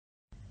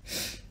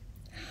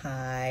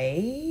Hi.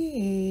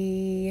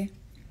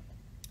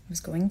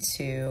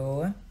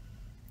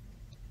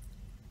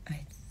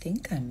 I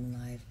think I'm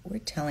live.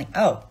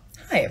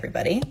 Hi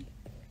everybody.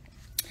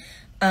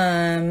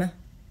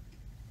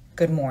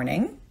 Good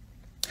morning.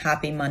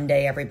 Happy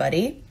Monday,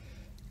 everybody.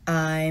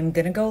 I'm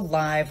gonna go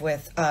live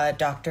with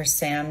Dr.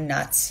 Sam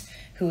Nuts,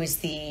 who is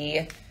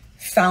the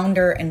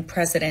founder and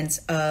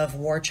president of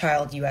War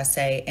Child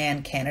USA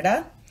and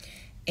Canada.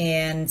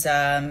 And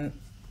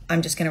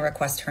I'm just going to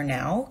request her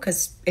now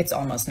because it's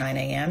almost 9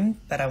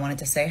 a.m. But I wanted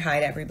to say hi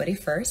to everybody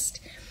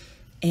first.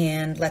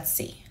 And let's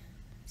see.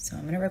 So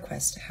I'm going to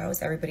request, how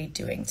is everybody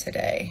doing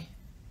today?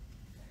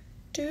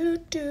 Here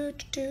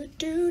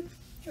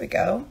we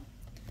go.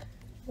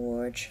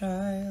 War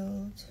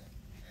Child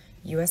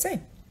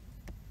USA.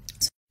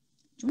 So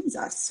joins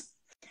us.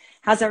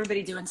 How's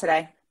everybody doing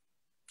today?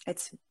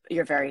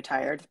 You're very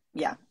tired.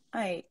 Yeah,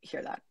 I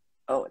hear that.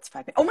 Oh, it's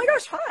 5 a.m. Oh my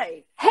gosh,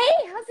 hi.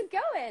 Hey, how's it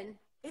going?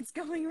 It's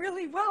going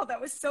really well. That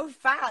was so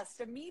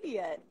fast,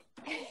 immediate.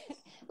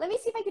 Let me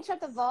see if I can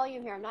shut the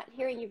volume here. I'm not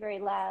hearing you very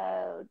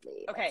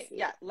loudly. Okay,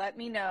 yeah, let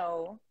me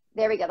know.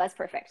 There we go. That's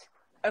perfect.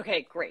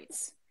 Okay, great.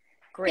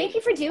 Thank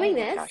you for doing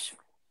this. Gosh.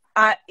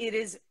 It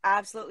is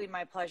absolutely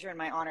my pleasure and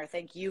my honor.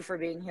 Thank you for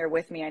being here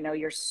with me. I know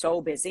you're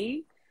so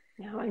busy.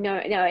 No.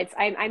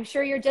 I'm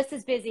sure you're just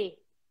as busy.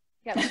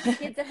 You got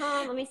kids at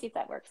home. Let me see if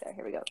that works there.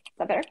 Here we go. Is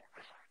that better?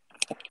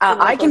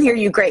 I can hear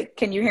you great.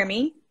 Can you hear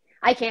me?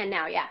 I can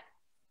now, yeah.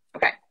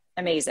 Okay,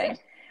 amazing.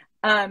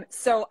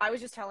 So I was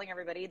just telling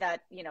everybody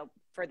that,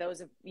 for those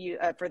of you,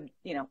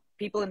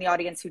 people in the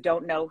audience who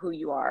don't know who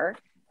you are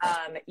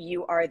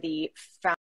the founder